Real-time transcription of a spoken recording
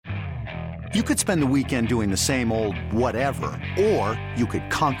You could spend the weekend doing the same old whatever, or you could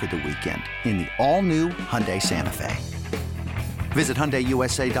conquer the weekend in the all-new Hyundai Santa Fe. Visit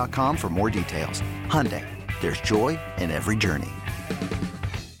HyundaiUSA.com for more details. Hyundai, there's joy in every journey.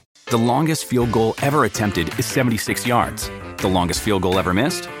 The longest field goal ever attempted is 76 yards. The longest field goal ever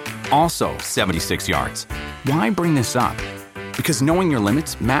missed? Also 76 yards. Why bring this up? Because knowing your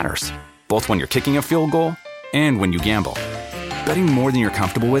limits matters, both when you're kicking a field goal and when you gamble. Betting more than you're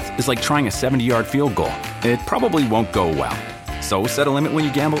comfortable with is like trying a 70-yard field goal. It probably won't go well. So set a limit when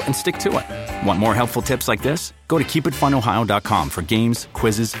you gamble and stick to it. Want more helpful tips like this? Go to keepitfunohio.com for games,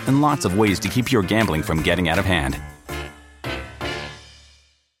 quizzes, and lots of ways to keep your gambling from getting out of hand.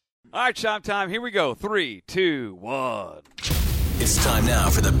 All right, Chime Time. Here we go. 3, 2, 1. It's time now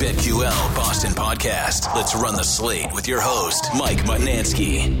for the BetQL Boston Podcast. Let's run the slate with your host, Mike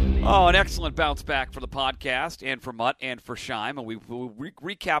Mutnansky. Oh, an excellent bounce back for the podcast and for Mutt and for Shime. And we will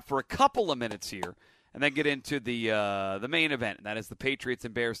recap for a couple of minutes here and then get into the main event. And that is the Patriots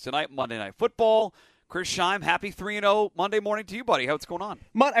and Bears tonight, Monday Night Football. Chris Shime, happy 3-0 Monday morning to you, buddy. How's it going on?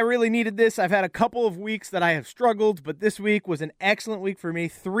 Mutt, I really needed this. I've had a couple of weeks that I have struggled, but this week was an excellent week for me.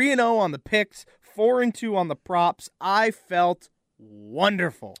 3-0 on the picks, 4-2 on the props. I felt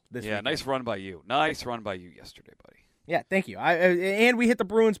wonderful this week. Yeah, nice run by you. Nice run by you yesterday, buddy. Yeah, thank you. And we hit the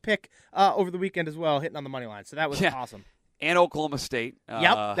Bruins pick over the weekend as well, hitting on the stat now. So that was awesome. And Oklahoma State.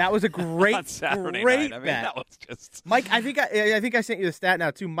 Yep, that was a great, on Saturday great night. I mean, bet. that was just Mike, I think I sent you the stat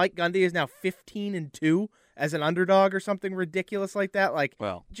now too. Mike Gundy is now 15-2 as an underdog or something ridiculous like that.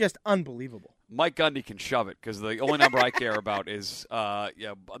 Just unbelievable. Mike Gundy can shove it because the only number I care about is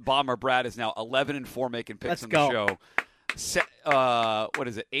Bomber Brad is now 11-4 making picks on the show. What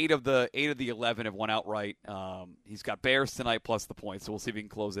is it? 8 of the 11 have won outright. He's got Bears tonight plus the points, so we'll see if he can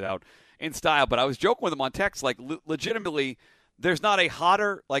close it out in style. But I was joking with him on text, legitimately, there's not a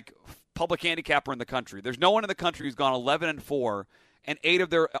hotter public handicapper in the country. There's no one in the country who's gone 11-4, and 8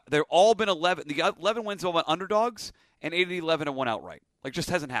 of they've all been 11. The 11 wins have been underdogs, and 8 of the 11 have won outright. Just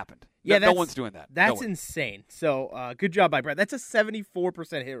hasn't happened. Yeah, no one's doing that. That's insane. So good job by Brad. That's a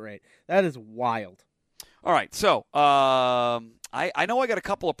 74% hit rate. That is wild. All right, so I know I got a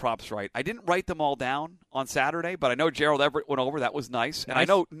couple of props right. I didn't write them all down on Saturday, but I know Gerald Everett went over. That was nice. And I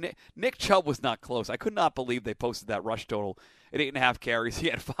know Nick Chubb was not close. I could not believe they posted that rush total at 8.5 carries. He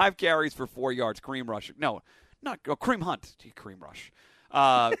had 5 carries for 4 yards. Kareem Rush. No, not Kareem Hunt. Kareem Rush.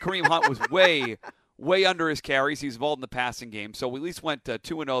 Kareem Hunt was way under his carries. He was involved in the passing game. So we at least went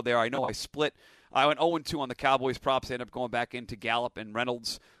 2-0 there. I know I split. I went 0-2 on the Cowboys props. I ended up going back into Gallup and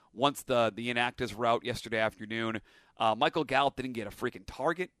Reynolds once the inactives were out yesterday afternoon. Michael Gallup didn't get a freaking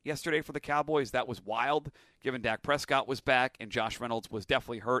target yesterday for the Cowboys. That was wild, given Dak Prescott was back and Josh Reynolds was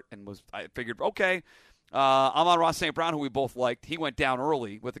definitely hurt and I figured, okay, Amon-Ra St. Brown, who we both liked, he went down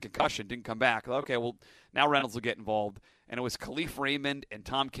early with a concussion, didn't come back. Okay, well, now Reynolds will get involved. And it was Khalif Raymond and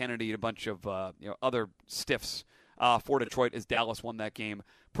Tom Kennedy and a bunch of other stiffs for Detroit as Dallas won that game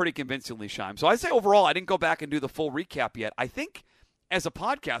pretty convincingly, Shime. So I'd say overall, I didn't go back and do the full recap yet. I think as a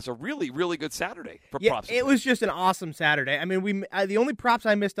podcast, a really, really good Saturday for props. It was just an awesome Saturday. I mean, the only props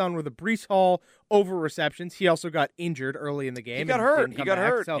I missed on were the Breece Hall over receptions. He also got injured early in the game. He got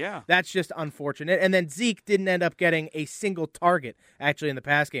hurt. So yeah. That's just unfortunate. And then Zeke didn't end up getting a single target, actually, in the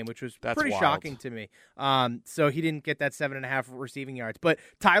pass game, which was pretty shocking to me. So he didn't get that 7.5 receiving yards. But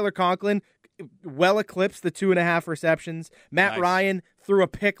Tyler Conklin well eclipsed the 2.5 receptions. Matt Ryan threw a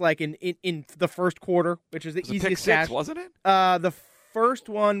pick in the first quarter, which is the easiest pick six, wasn't it? The first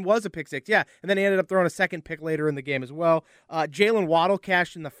one was a pick six, yeah. And then he ended up throwing a second pick later in the game as well. Jalen Waddle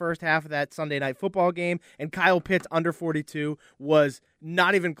cashed in the first half of that Sunday Night Football game, and Kyle Pitts, under 42, was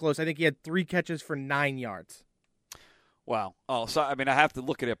not even close. I think he had 3 catches for 9 yards. Wow. Oh, so I mean, I have to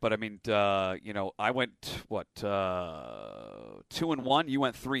look at it, but I mean, I went 2-1. You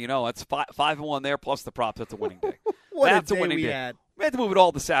went 3-0. That's 5-1 there plus the props. That's a winning day. That's a winning day. We have to move it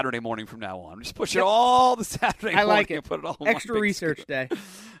all to Saturday morning from now on. Just push it all to Saturday morning. I like it. And put it all extra research day.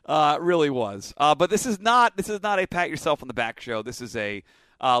 It really was. But this is not a pat yourself on the back show. This is a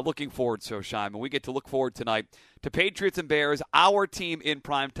looking forward show, Shime. And we get to look forward tonight to Patriots and Bears, our team in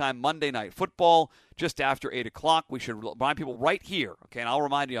primetime Monday Night Football, just after 8 o'clock. We should remind people right here, okay? And I'll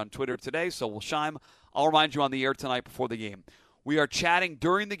remind you on Twitter today, so we'll Shime. I'll remind you on the air tonight before the game. We are chatting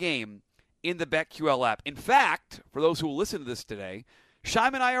during the game in the BetQL app. In fact, for those who will listen to this today,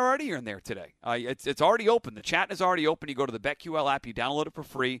 Shime and I are already in there today. It's already open. The chat is already open. You go to the BetQL app. You download it for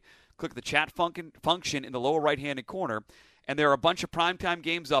free. Click the chat function in the lower right-handed corner, and there are a bunch of primetime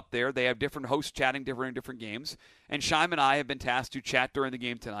games up there. They have different hosts chatting different games. And Shime and I have been tasked to chat during the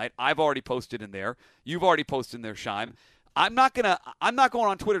game tonight. I've already posted in there. You've already posted in there, Shime. I'm not going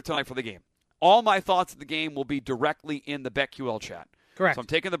on Twitter tonight for the game. all my thoughts of the game will be directly in the BetQL chat. Correct. So I'm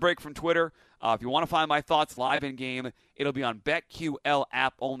taking the break from Twitter. If you want to find my thoughts live in game, it'll be on BetQL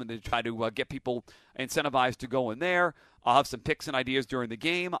app only to try to get people incentivized to go in there. I'll have some picks and ideas during the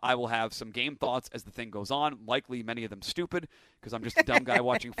game. I will have some game thoughts as the thing goes on. Likely many of them stupid because I'm just a dumb guy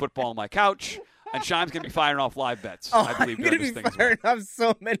watching football on my couch. And Shime's going to be firing off live bets. I believe I'm going to be firing off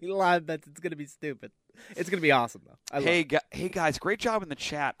so many live bets. It's going to be stupid. It's going to be awesome, though. Hey, guys, great job in the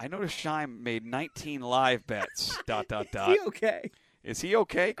chat. I noticed Shime made 19 live bets. ... Is he okay? Is he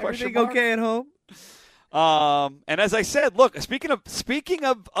okay? Everything okay at home? And as I said, look, speaking of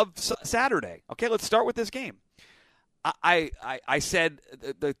Saturday, okay, let's start with this game. I said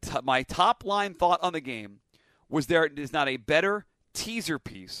my top line thought on the game was there is not a better teaser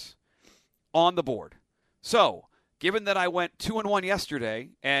piece on the board. So, given that I went 2-1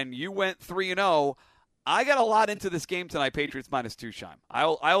 yesterday and you went 3-0, I got a lot into this game tonight. Patriots -2, Shime.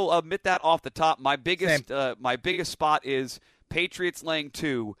 I'll admit that off the top. My biggest spot is Patriots laying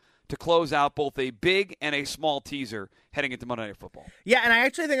 2 to close out both a big and a small teaser heading into Monday Night Football. Yeah, and I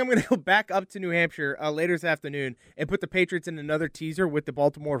actually think I'm going to go back up to New Hampshire later this afternoon and put the Patriots in another teaser with the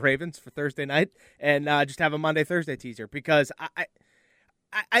Baltimore Ravens for Thursday night and just have a Monday-Thursday teaser because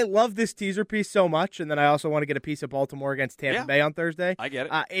I love this teaser piece so much, and then I also want to get a piece of Baltimore against Tampa Bay on Thursday. I get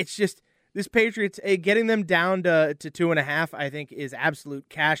it. It's just this Patriots, getting them down to 2.5, I think, is absolute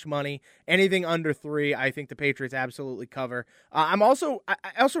cash money. Anything under 3, I think the Patriots absolutely cover. I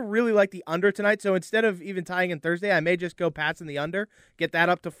also really like the under tonight, so instead of even tying in Thursday, I may just go Pats in the under, get that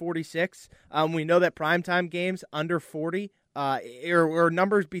up to 46. We know that primetime games under 40 or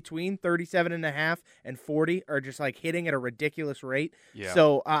numbers between 37.5 and 40 are just like hitting at a ridiculous rate. Yeah.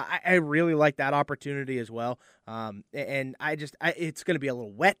 So I really like that opportunity as well. And it's going to be a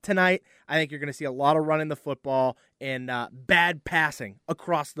little wet tonight. I think you're going to see a lot of running the football and bad passing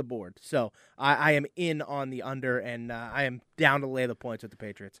across the board. So I am in on the under, and I am down to lay the points with the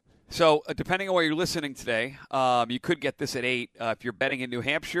Patriots. So, depending on where you're listening today, you could get this at 8. If you're betting in New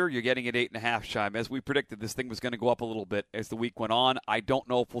Hampshire, you're getting it 8.5, Shime. As we predicted, this thing was going to go up a little bit as the week went on. I don't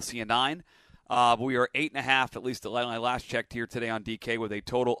know if we'll see a 9. But we are 8.5, at least when I last checked here today on DK, with a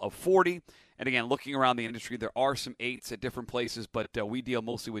total of 40. And again, looking around the industry, there are some 8s at different places, but we deal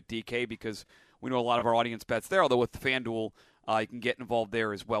mostly with DK because we know a lot of our audience bets there, although with FanDuel, you can get involved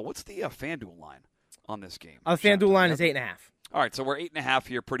there as well. What's the FanDuel line on this game? The FanDuel line is 8.5. All right, so we're 8.5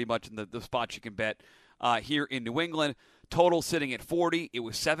 here pretty much in the spots you can bet here in New England. Total sitting at 40. It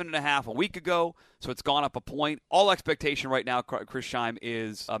was 7.5 a week ago, so it's gone up a point. All expectation right now, Chris Scheim,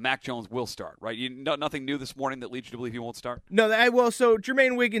 is Mac Jones will start, right? Nothing new this morning that leads you to believe he won't start? No, so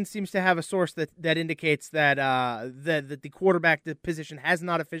Jermaine Wiggins seems to have a source that indicates that the quarterback position has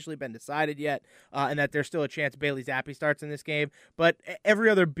not officially been decided yet, and that there's still a chance Bailey Zappi starts in this game. But every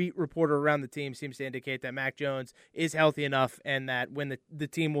other beat reporter around the team seems to indicate that Mac Jones is healthy enough and that when the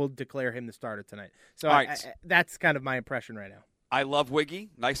team will declare him the starter tonight. So that's kind of my impression right now. I love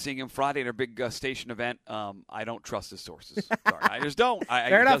Wiggy. Nice seeing him Friday at a big station event. I don't trust his sources. Sorry, I just don't. I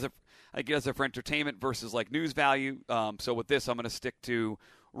think he does it for entertainment versus like news value. So with this, I'm going to stick to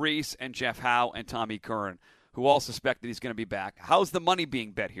Reese and Jeff Howe and Tommy Curran, who all suspect that he's going to be back. How's the money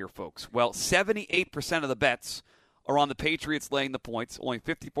being bet here, folks? Well, 78% of the bets are on the Patriots laying the points. Only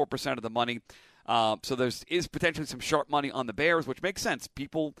 54% of the money. So there is potentially some sharp money on the Bears, which makes sense.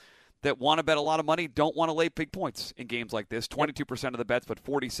 People that want to bet a lot of money don't want to lay big points in games like this. 22% of the bets, but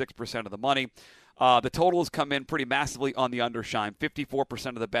 46% of the money. The totals come in pretty massively on the undershine. 54%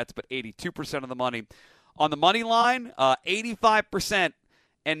 of the bets, but 82% of the money. On the money line, 85%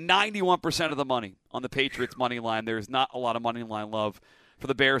 and 91% of the money on the Patriots money line. There's not a lot of money line love for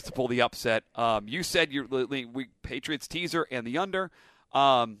the Bears to pull the upset. You said we Patriots teaser and the under.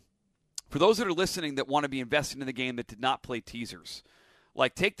 For those that are listening that want to be invested in the game that did not play teasers,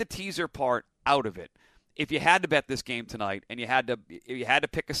 like, take the teaser part out of it. If you had to bet this game tonight and you had to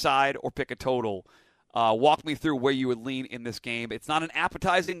pick a side or pick a total, walk me through where you would lean in this game. It's not an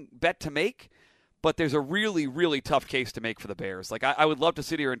appetizing bet to make, but there's a really, really tough case to make for the Bears. Like, I would love to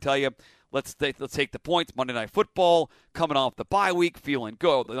sit here and tell you, let's take the points. Monday Night Football, coming off the bye week, feeling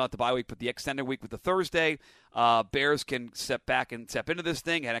good. Not the bye week, but the extended week with the Thursday. Bears can step back and step into this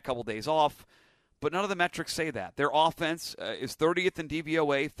thing, had a couple days off. But none of the metrics say that. Their offense is 30th in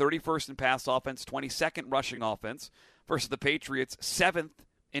DVOA, 31st in pass offense, 22nd rushing offense, versus the Patriots, 7th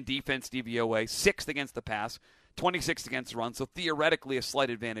in defense DVOA, 6th against the pass, 26th against the run. So theoretically a slight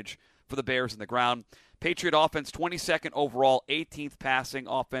advantage for the Bears in the ground. Patriot offense, 22nd overall, 18th passing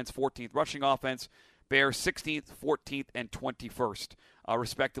offense, 14th rushing offense. Bears 16th, 14th, and 21st,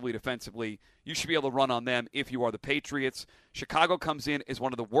 respectively, defensively. You should be able to run on them if you are the Patriots. Chicago comes in as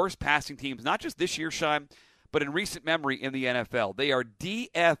one of the worst passing teams, not just this year, Shime, but in recent memory in the NFL. They are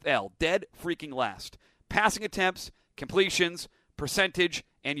DFL, dead freaking last. Passing attempts, completions, percentage,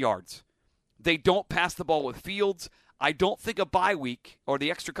 and yards. They don't pass the ball with Fields. I don't think a bye week or the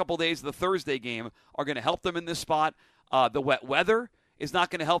extra couple days of the Thursday game are going to help them in this spot. The wet weather is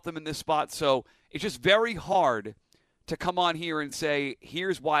not going to help them in this spot. So it's just very hard to come on here and say,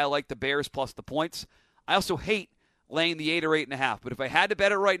 here's why I like the Bears plus the points. I also hate laying the 8 or 8.5. But if I had to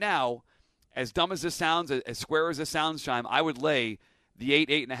bet it right now, as dumb as this sounds, as square as this sounds, Chime, I would lay the 8,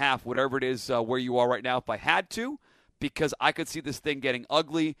 8.5, whatever it is where you are right now if I had to, because I could see this thing getting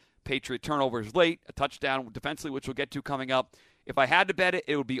ugly. Patriot turnovers late, a touchdown defensively, which we'll get to coming up. If I had to bet it,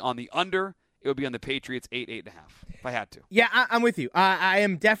 it would be on the under. It would be on the Patriots 8, 8.5, if I had to. I I'm with you. I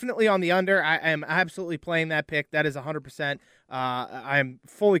am definitely on the under. I am absolutely playing that pick. That is 100%. I am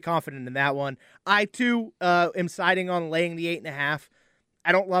fully confident in that one. I, too, am siding on laying the 8.5.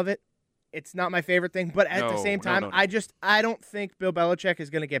 I don't love it. It's not my favorite thing, but at the same time, I don't think Bill Belichick is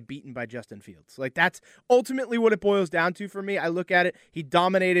going to get beaten by Justin Fields. Like, that's ultimately what it boils down to for me. I look at it. He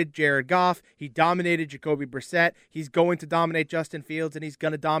dominated Jared Goff. He dominated Jacoby Brissett. He's going to dominate Justin Fields, and he's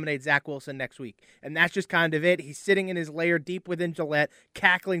going to dominate Zach Wilson next week. And that's just kind of it. He's sitting in his lair deep within Gillette,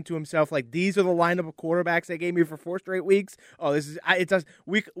 cackling to himself like, these are the lineup of quarterbacks they gave me for 4 straight weeks. Oh, this is it. Does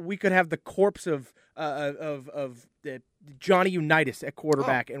we could have the corpse of Johnny Unitas at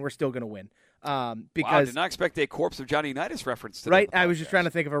quarterback, and we're still going to win. Because I did not expect a corpse of Johnny Unitas reference today. Right, I was just trying to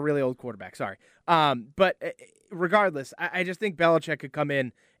think of a really old quarterback. Sorry. But regardless, I just think Belichick could come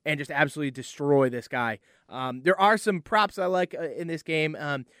in and just absolutely destroy this guy. There are some props I like in this game.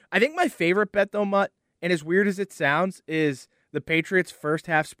 I think my favorite bet, though, Mutt, and as weird as it sounds, is the Patriots' first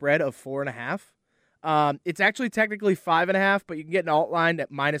half spread of 4.5. It's actually technically 5.5, but you can get an alt line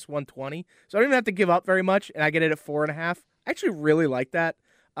at -120. So I don't even have to give up very much, and I get it at 4.5. I actually really like that.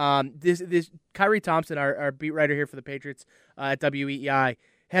 This Kyrie Thompson, our beat writer here for the Patriots at WEEI,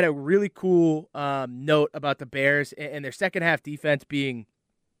 had a really cool note about the Bears and their second half defense being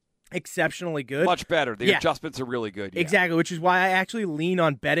exceptionally good. Much better. The adjustments are really good. Yeah. Exactly, which is why I actually lean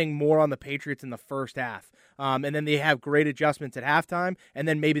on betting more on the Patriots in the first half. And then they have great adjustments at halftime, and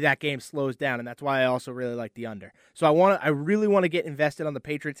then maybe that game slows down, and that's why I also really like the under. So I really want to get invested on the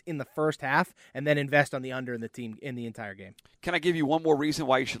Patriots in the first half, and then invest on the under in the team in the entire game. Can I give you one more reason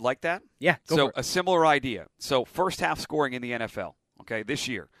why you should like that? Yeah, go for it. A similar idea. So first half scoring in the NFL, okay, this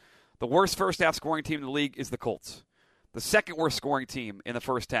year. The worst first half scoring team in the league is the Colts. The second worst scoring team in the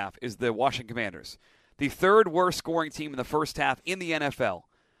first half is the Washington Commanders. The third worst scoring team in the first half in the NFL,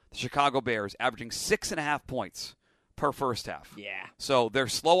 the Chicago Bears, averaging 6.5 points per first half. Yeah. So they're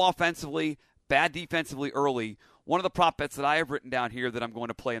slow offensively, bad defensively early. One of the prop bets that I have written down here that I'm going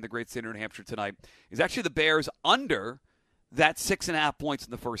to play in the Great State of New Hampshire tonight is actually the Bears under that 6.5 points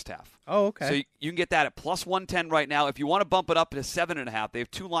in the first half. Oh, okay. So you can get that at +110 right now. If you want to bump it up to 7.5, they have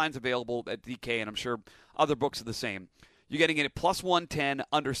 2 lines available at DK, and I'm sure other books are the same. You're getting it at +110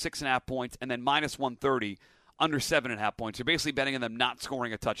 under 6.5 points, and then -130 under 7.5 points. You're basically betting on them not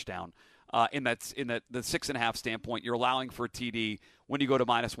scoring a touchdown. In the 6.5 standpoint, you're allowing for a TD when you go to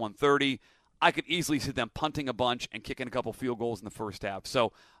 -130. I could easily see them punting a bunch and kicking a couple field goals in the first half.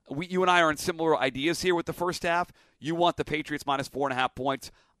 So you and I are in similar ideas here with the first half. You want the Patriots -4.5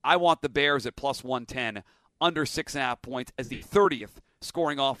 points. I want the Bears at +110 under 6.5 points as the 30th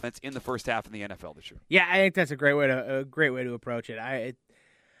scoring offense in the first half in the NFL this year. Yeah, I think that's a great way to approach it.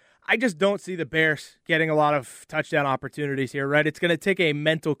 I just don't see the Bears getting a lot of touchdown opportunities here, right? It's going to take a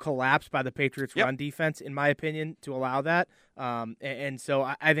mental collapse by the Patriots' run defense, in my opinion, to allow that. And so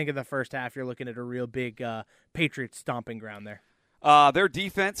I think in the first half, you're looking at a real big Patriots stomping ground there. Their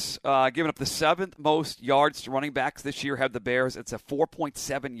defense, giving up the 7th most yards to running backs this year, have the Bears. It's a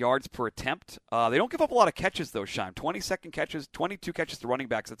 4.7 yards per attempt. They don't give up a lot of catches, though, Shime. 22 catches to running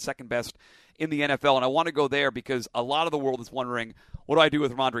backs. That's second best in the NFL. And I want to go there because a lot of the world is wondering, what do I do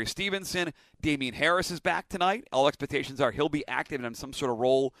with Ramondre Stevenson? Damian Harris is back tonight. All expectations are he'll be active in some sort of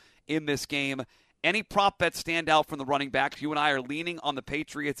role in this game. Any prop bets stand out from the running backs? You and I are leaning on the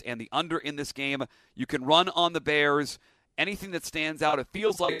Patriots and the under in this game. You can run on the Bears. Anything that stands out, it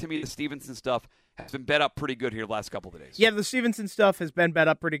feels like to me the Stevenson stuff has been bet up pretty good here the last couple of days. Yeah, the Stevenson stuff has been bet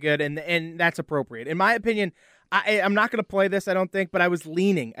up pretty good, and that's appropriate. In my opinion, I'm not going to play this, I don't think, but I was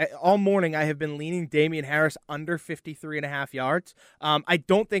leaning. All morning I have been leaning Damian Harris under 53.5 yards. I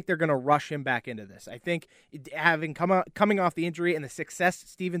don't think they're going to rush him back into this. I think coming off the injury and the success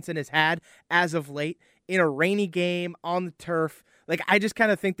Stevenson has had as of late in a rainy game on the turf, Like, I just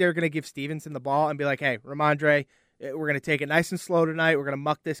kind of think they're going to give Stevenson the ball and be like, hey, Ramondre, we're going to take it nice and slow tonight. We're going to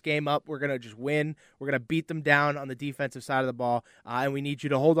muck this game up. We're going to just win. We're going to beat them down on the defensive side of the ball, and we need you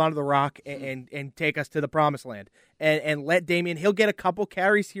to hold on to the rock and take us to the promised land. And let Damian, he'll get a couple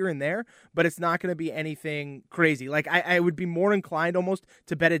carries here and there, but it's not going to be anything crazy. Like, I would be more inclined almost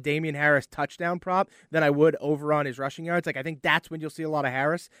to bet a Damian Harris touchdown prop than I would over on his rushing yards. Like, I think that's when you'll see a lot of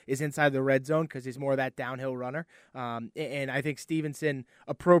Harris is inside the red zone because he's more of that downhill runner. And I think Stevenson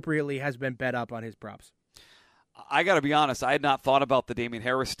appropriately has been bet up on his props. I got to be honest. I had not thought about the Damian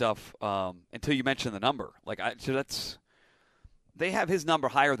Harris stuff until you mentioned the number. They have his number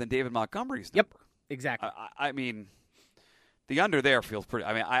higher than David Montgomery's number. Yep, exactly. I mean, the under there feels pretty.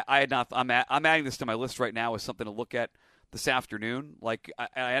 I mean, I had not. I'm adding this to my list right now as something to look at this afternoon. Like I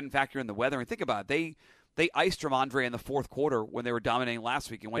hadn't factored in the weather. And think about it. They iced Ramondre in the fourth quarter when they were dominating last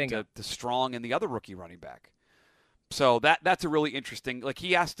week and went to Strong and the other rookie running back. So that's a really interesting. Like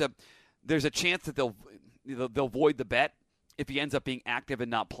he has to. There's a chance that they'll void the bet if he ends up being active and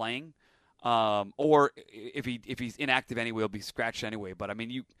not playing, or if he's inactive anyway, he'll be scratched anyway. But I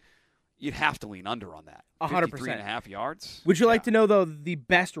mean, you'd have to lean under on that. 100%. 53.5 yards. Would you like to know though the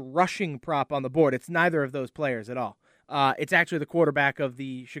best rushing prop on the board? It's neither of those players at all. It's actually the quarterback of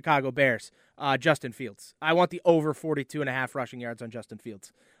the Chicago Bears, Justin Fields. I want the over 42.5 rushing yards on Justin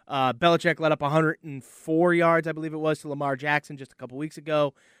Fields. Belichick let up 104 yards, I believe it was, to Lamar Jackson just a couple weeks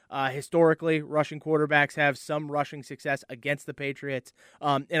ago. Historically, rushing quarterbacks have some rushing success against the Patriots,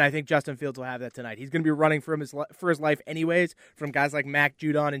 and I think Justin Fields will have that tonight. He's going to be running for his life anyways from guys like Mac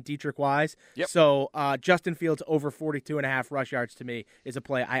Judon and Dietrich Wise. Yep. So Justin Fields over 42.5 rush yards to me is a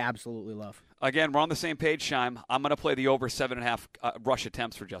play I absolutely love. Again, we're on the same page, Shime. I'm going to play the over 7.5 rush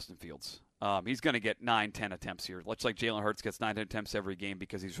attempts for Justin Fields. He's going to get 9-10 attempts here. Looks like Jalen Hurts gets 9-10 attempts every game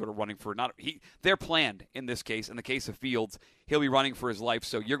because he's sort of running for they're planned in this case. In the case of Fields, he'll be running for his life.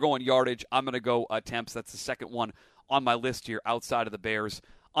 So you're going yardage. I'm going to go attempts. That's the second one on my list here outside of the Bears,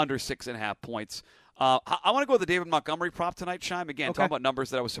 under 6.5 points. I want to go with the David Montgomery prop tonight, Shime. Again, talking about numbers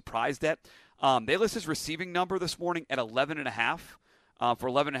that I was surprised at. They list his receiving number this morning at 11.5 for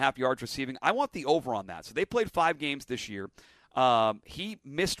 11.5 yards receiving. I want the over on that. So they played 5 games this year. He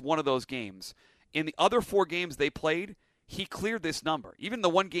missed one of those games. In the other 4 games they played, he cleared this number. Even the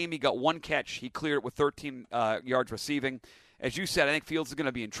one game he got 1 catch, he cleared it with 13 yards receiving. As you said, I think Fields is going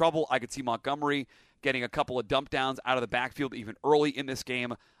to be in trouble. I could see Montgomery getting a couple of dump downs out of the backfield even early in this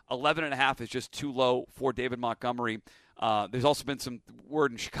game. 11.5 is just too low for David Montgomery. There's also been some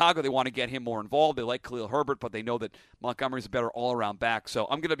word in Chicago they want to get him more involved. They like Khalil Herbert, but they know that Montgomery's a better all-around back. So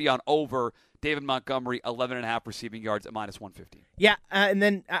I'm going to be on over David Montgomery, 11.5 receiving yards at minus 150. Yeah, and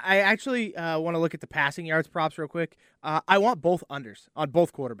then I actually want to look at the passing yards props real quick. I want both unders on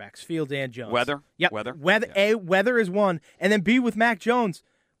both quarterbacks, Fields and Jones. Weather? Yep. Weather? Yeah. A, weather is one. And then B, with Mac Jones,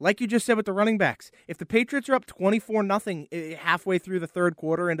 like you just said with the running backs, if the Patriots are up 24-0 halfway through the third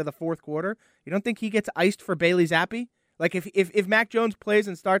quarter into the fourth quarter, you don't think he gets iced for Bailey Zappi? Like, if Mac Jones plays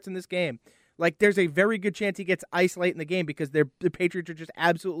and starts in this game, like, there's a very good chance he gets iced late in the game because the Patriots are just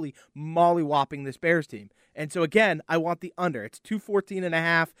absolutely mollywhopping this Bears team. And so, again, I want the under. It's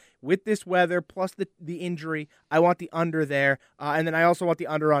 214.5 with this weather plus the injury. I want the under there. And then I also want the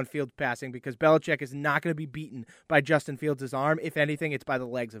under on Fields passing because Belichick is not going to be beaten by Justin Fields' arm. If anything, it's by the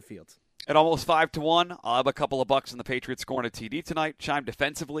legs of Fields. At almost 5-1, I'll have a couple of bucks in the Patriots scoring a TD tonight. Chime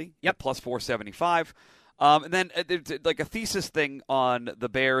defensively. Yep. Plus 475. And then there's like a thesis thing on the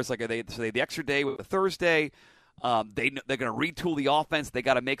Bears. Like they the extra day with the Thursday. They're going to retool the offense. They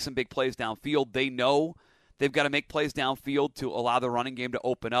got to make some big plays downfield. They know they've got to make plays downfield to allow the running game to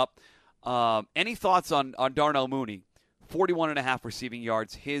open up. Any thoughts on Darnell Mooney? 41.5 receiving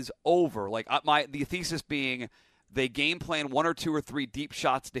yards. His over. Like the thesis being they game plan 1 or 2 or 3 deep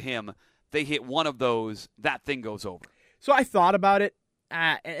shots to him. They hit one of those. That thing goes over. So I thought about it.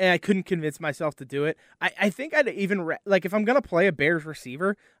 And I couldn't convince myself to do it. I think I'd even, if I'm going to play a Bears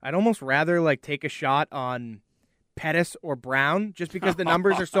receiver, I'd almost rather, take a shot on Pettis or Brown just because the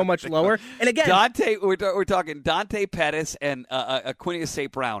numbers are so much lower. And again, we're talking Dante Pettis and Equanimeous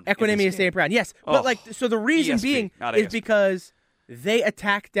St. Brown. Equanimeous St. Brown, yes. But, so the reason being is because they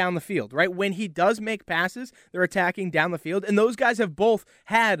attack down the field, right? When he does make passes, they're attacking down the field. And those guys have both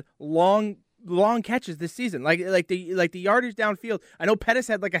had long catches this season, like the yardage downfield. I know Pettis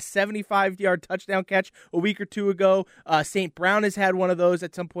had a 75-yard touchdown catch a week or 2 ago. St. Brown has had one of those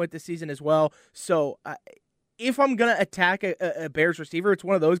at some point this season as well. So if I'm gonna attack a Bears receiver, it's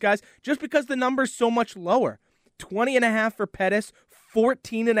one of those guys. Just because the number's so much lower, 20.5 for Pettis,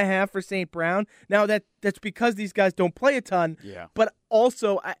 14.5 for St. Brown. Now that's because these guys don't play a ton. Yeah. But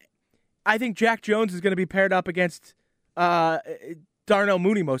also I think Jack Jones is going to be paired up against Darnell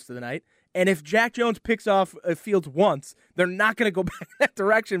Mooney most of the night. And if Jack Jones picks off Fields once, they're not going to go back that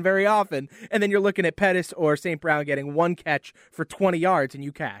direction very often. And then you're looking at Pettis or St. Brown getting one catch for 20 yards and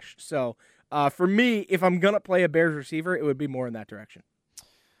you cash. So for me, if I'm going to play a Bears receiver, it would be more in that direction.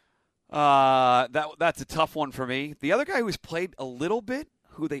 That's a tough one for me. The other guy who's played a little bit,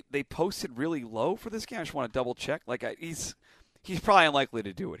 who they posted really low for this game, I just want to double check. He's probably unlikely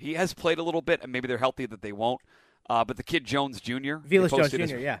to do it. He has played a little bit, and maybe they're healthy that they won't. But the kid Jones Jr. Velas Jones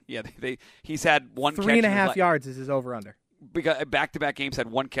Jr., yeah. Yeah, he's had one catch. 3.5 yards is his over-under. Back-to-back games had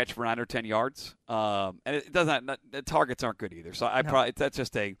one catch for 9 or 10 yards. And it doesn't. The targets aren't good either. So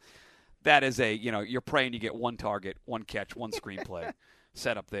that is you're praying you get one target, one catch, one screenplay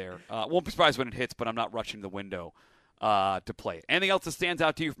set up there. Won't be surprised when it hits, but I'm not rushing the window to play it. Anything else that stands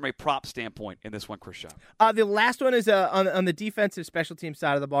out to you from a prop standpoint in this one, Christian? The last one is on the defensive special team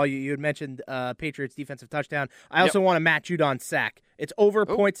side of the ball. You had mentioned Patriots defensive touchdown. I also want a Matt Judon sack. It's over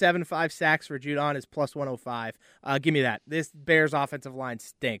 0.75 sacks for Judon is plus 105. Give me that. This Bears offensive line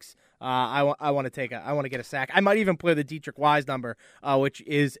stinks. I want to get a sack. I might even play the Dietrich Wise number, which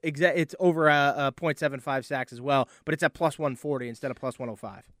is it's over 0.75 sacks as well, but it's at plus 140 instead of plus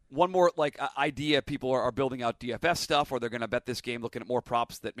 105. One more idea: people are building out DFS stuff, or they're going to bet this game, looking at more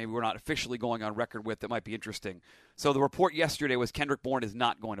props that maybe we're not officially going on record with that might be interesting. So the report yesterday was Kendrick Bourne is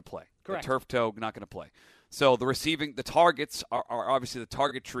not going to play. Correct. The turf toe not going to play. So the targets are obviously the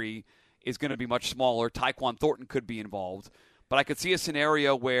target tree is going to be much smaller. Tyquan Thornton could be involved, but I could see a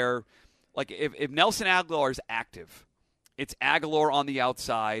scenario where, if Nelson Aguilar is active, it's Aguilar on the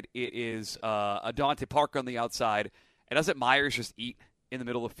outside. It is Adante Parker on the outside. And doesn't Myers just eat in the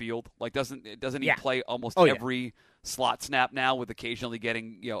middle of the field? Doesn't he play almost every slot snap now, with occasionally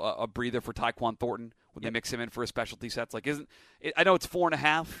getting a breather for Tyquan Thornton when they mix him in for a specialty sets? I know it's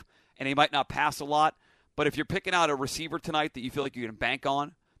 4.5, and he might not pass a lot, but if you're picking out a receiver tonight that you feel like you can bank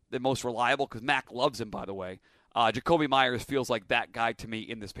on, the most reliable, because Mac loves him, by the way, Jacoby Myers feels like that guy to me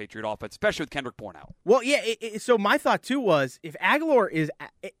in this Patriot offense, especially with Kendrick Bourne out. Well, yeah. So my thought too was if Aguilar is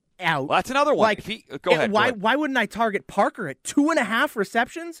out, well, that's another one. Go ahead. Why wouldn't I target Parker at 2.5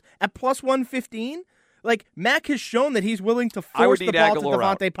 receptions at plus 115? Mac has shown that he's willing to force the ball to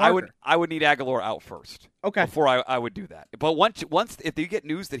Devontae Parker. I would need Aguilar out first. Okay. Before I would do that. But once if you get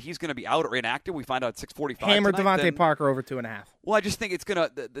news that he's going to be out or inactive, we find out at 6:45. Hammer Devontae Parker over 2.5. Well, I just think it's going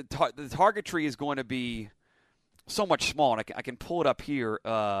to the target tree is going to be so much small, and I can pull it up here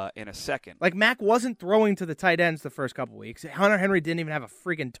in a second. Mac wasn't throwing to the tight ends the first couple weeks. Hunter Henry didn't even have a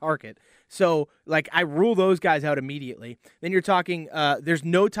freaking target. So, I rule those guys out immediately. Then you're talking, there's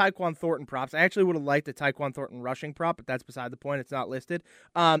no Tyquan Thornton props. I actually would have liked the Tyquan Thornton rushing prop, but that's beside the point. It's not listed.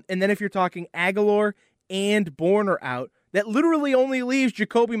 And then if you're talking Aguilar and Bourne are out, that literally only leaves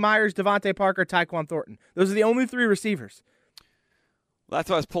Jacoby Myers, Devontae Parker, Tyquan Thornton. Those are the only three receivers. That's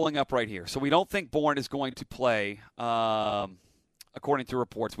what I was pulling up right here. So we don't think Bourne is going to play, according to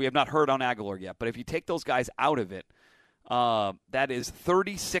reports. We have not heard on Aguilar yet. But if you take those guys out of it, that is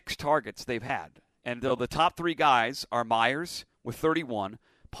 36 targets they've had. And the top three guys are Myers with 31,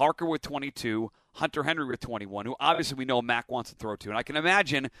 Parker with 22, Hunter Henry with 21, who obviously we know Mac wants to throw to. And I can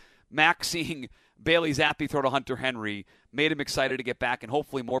imagine Mac seeing Bailey Zappi throw to Hunter Henry made him excited to get back and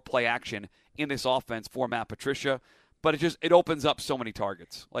hopefully more play action in this offense for Matt Patricia. But it opens up so many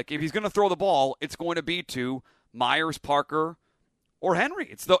targets. If he's going to throw the ball, it's going to be to Myers, Parker, or Henry.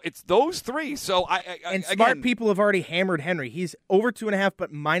 It's those three. So smart people have already hammered Henry. He's over 2.5,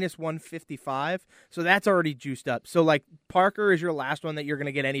 but minus 155. So that's already juiced up. So Parker is your last one that you're going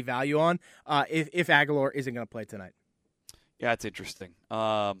to get any value on if Aguilar isn't going to play tonight. Yeah, it's interesting.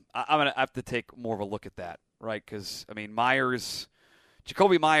 I'm going to have to take more of a look at that, right? Because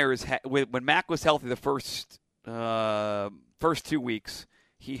Jacoby Myers, when Mac was healthy the first 2 weeks,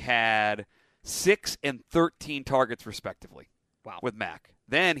 he had 6 and 13 targets respectively. Wow. With Mac.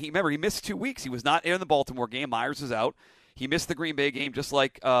 Then he missed 2 weeks. He was not in the Baltimore game. Myers was out. He missed the Green Bay game just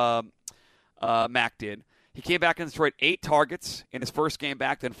like Mac did. He came back in Detroit 8 targets in his first game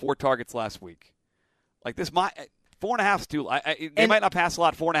back, then 4 targets last week. 4.5 is too low. They might not pass a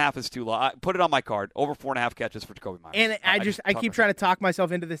lot. 4.5 is too low. Put it on my card. Over 4.5 catches for Jacoby Myers. And I keep trying to talk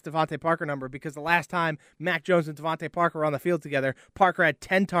myself into this Devontae Parker number because the last time Mac Jones and Devontae Parker were on the field together, Parker had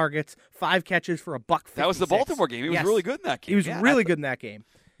 10 targets, 5 catches for $156. That was the Baltimore game. He was really good in that game. He was really good in that game.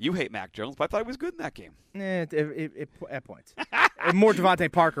 You hate Mac Jones, but I thought he was good in that game. At points. More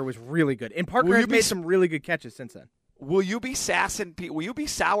Devontae Parker was really good. And Parker has made some really good catches since then. Will you be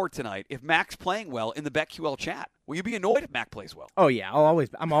sour tonight if Mac's playing well in the BetQL chat? Will you be annoyed if Mac plays well? Oh, yeah.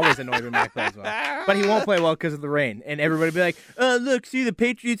 I'm always annoyed when Mac plays well. But he won't play well because of the rain. And everybody will be like, oh, look, see, the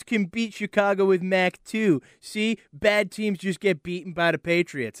Patriots can beat Chicago with Mac, too. See, bad teams just get beaten by the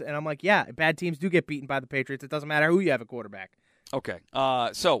Patriots. And I'm like, yeah, bad teams do get beaten by the Patriots. It doesn't matter who you have a quarterback. Okay.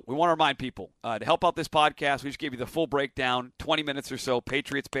 So we want to remind people, to help out this podcast, we just gave you the full breakdown, 20 minutes or so,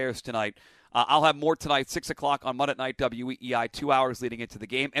 Patriots-Bears tonight. I'll have more tonight, 6 o'clock on Monday night, WEEI, 2 hours leading into the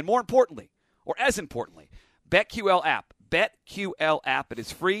game. And more importantly, or as importantly, BetQL app. BetQL app. It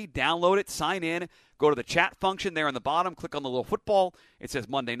is free. Download it. Sign in. Go to the chat function there on the bottom. Click on the little football. It says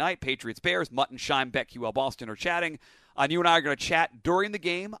Monday night, Patriots, Bears, Mutt and Shime, BetQL Boston are chatting. You and I are going to chat during the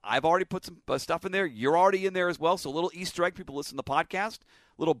game. I've already put some stuff in there. You're already in there as well. So a little Easter egg. People listen to the podcast.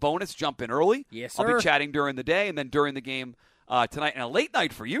 Little bonus. Jump in early. Yes, sir. I'll be chatting during the day and then during the game tonight. And a late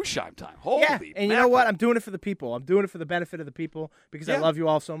night for you, Shime Time. Holy yeah, and mackerel. you know what? I'm doing it for the people. I'm doing it for the benefit of the people because I love you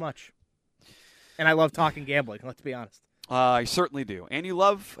all so much. And I love talking gambling, let's be honest. I certainly do. And you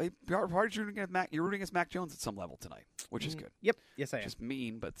love you're rooting against Mac. You're rooting against Mac Jones at some level tonight, which is good. Yep. Yes, I am. Just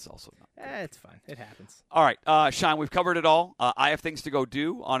mean, but it's also not good. It's fine. It happens. All right, Sean, we've covered it all. I have things to go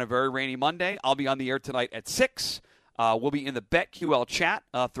do on a very rainy Monday. I'll be on the air tonight at 6. We'll be in the BetQL chat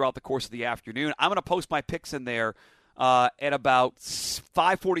throughout the course of the afternoon. I'm going to post my picks in there at about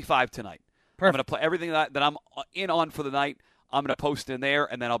 5:45 tonight. Perfect. I'm going to play everything that I'm in on for the night. I'm going to post in there,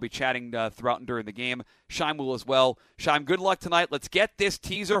 and then I'll be chatting throughout and during the game. Shime will as well. Shime, good luck tonight. Let's get this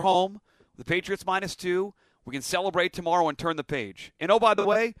teaser home. The Patriots -2. We can celebrate tomorrow and turn the page. And, oh, by the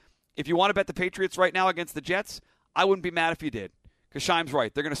way, if you want to bet the Patriots right now against the Jets, I wouldn't be mad if you did. Because Shime's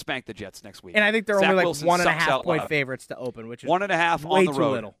right. They're going to spank the Jets next week. And I think they're Zach only like Wilson 1.5 point favorites to open, which is 1.5 way on the too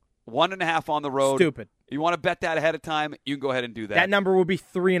road. little. 1.5 on the road. Stupid. You want to bet that ahead of time, you can go ahead and do that. That number will be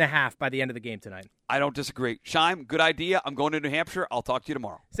 3.5 by the end of the game tonight. I don't disagree. Shime, good idea. I'm going to New Hampshire. I'll talk to you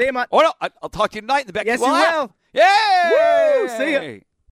tomorrow. See you, Mutt. Oh, no. I'll talk to you tonight in the back. Yes, you will. Yay! Woo! See ya.